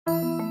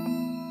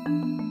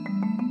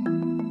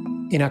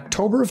In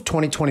October of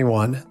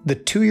 2021, the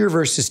 2-year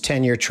versus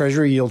 10-year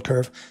Treasury yield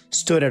curve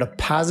stood at a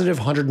positive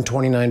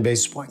 129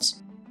 basis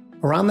points.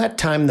 Around that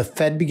time, the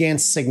Fed began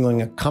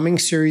signaling a coming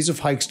series of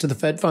hikes to the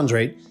Fed funds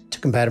rate to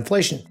combat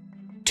inflation.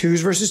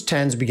 2s versus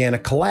 10s began a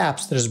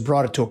collapse that has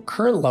brought it to a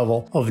current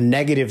level of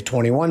negative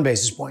 21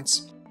 basis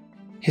points.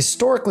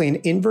 Historically,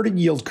 an inverted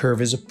yield curve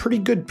is a pretty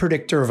good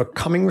predictor of a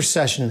coming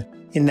recession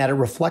in that it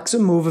reflects a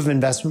move of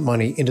investment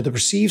money into the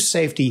perceived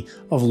safety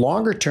of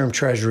longer-term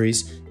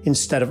treasuries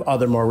instead of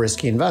other more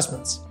risky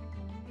investments.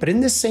 But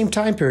in this same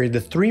time period, the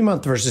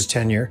 3-month versus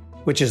 10-year,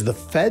 which is the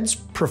Fed's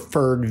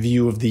preferred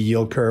view of the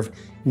yield curve,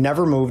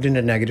 never moved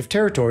into negative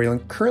territory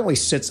and currently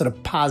sits at a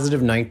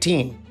positive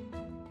 19.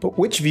 But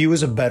which view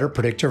is a better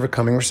predictor of a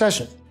coming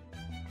recession?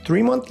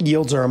 3-month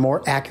yields are a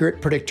more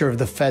accurate predictor of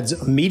the Fed's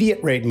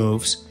immediate rate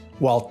moves,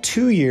 while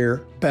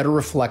 2-year better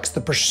reflects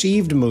the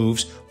perceived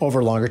moves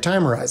over longer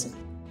time horizon.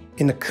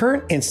 In the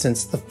current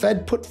instance, the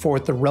Fed put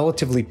forth a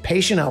relatively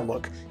patient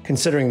outlook,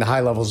 considering the high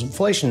levels of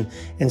inflation,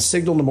 and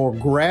signaled a more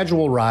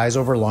gradual rise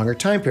over a longer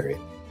time period.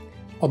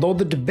 Although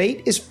the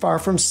debate is far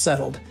from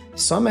settled,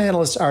 some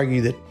analysts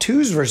argue that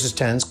 2s versus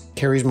 10s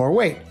carries more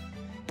weight.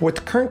 But with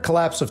the current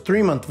collapse of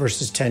 3-month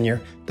versus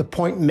 10-year, the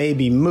point may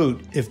be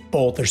moot if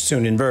both are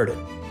soon inverted.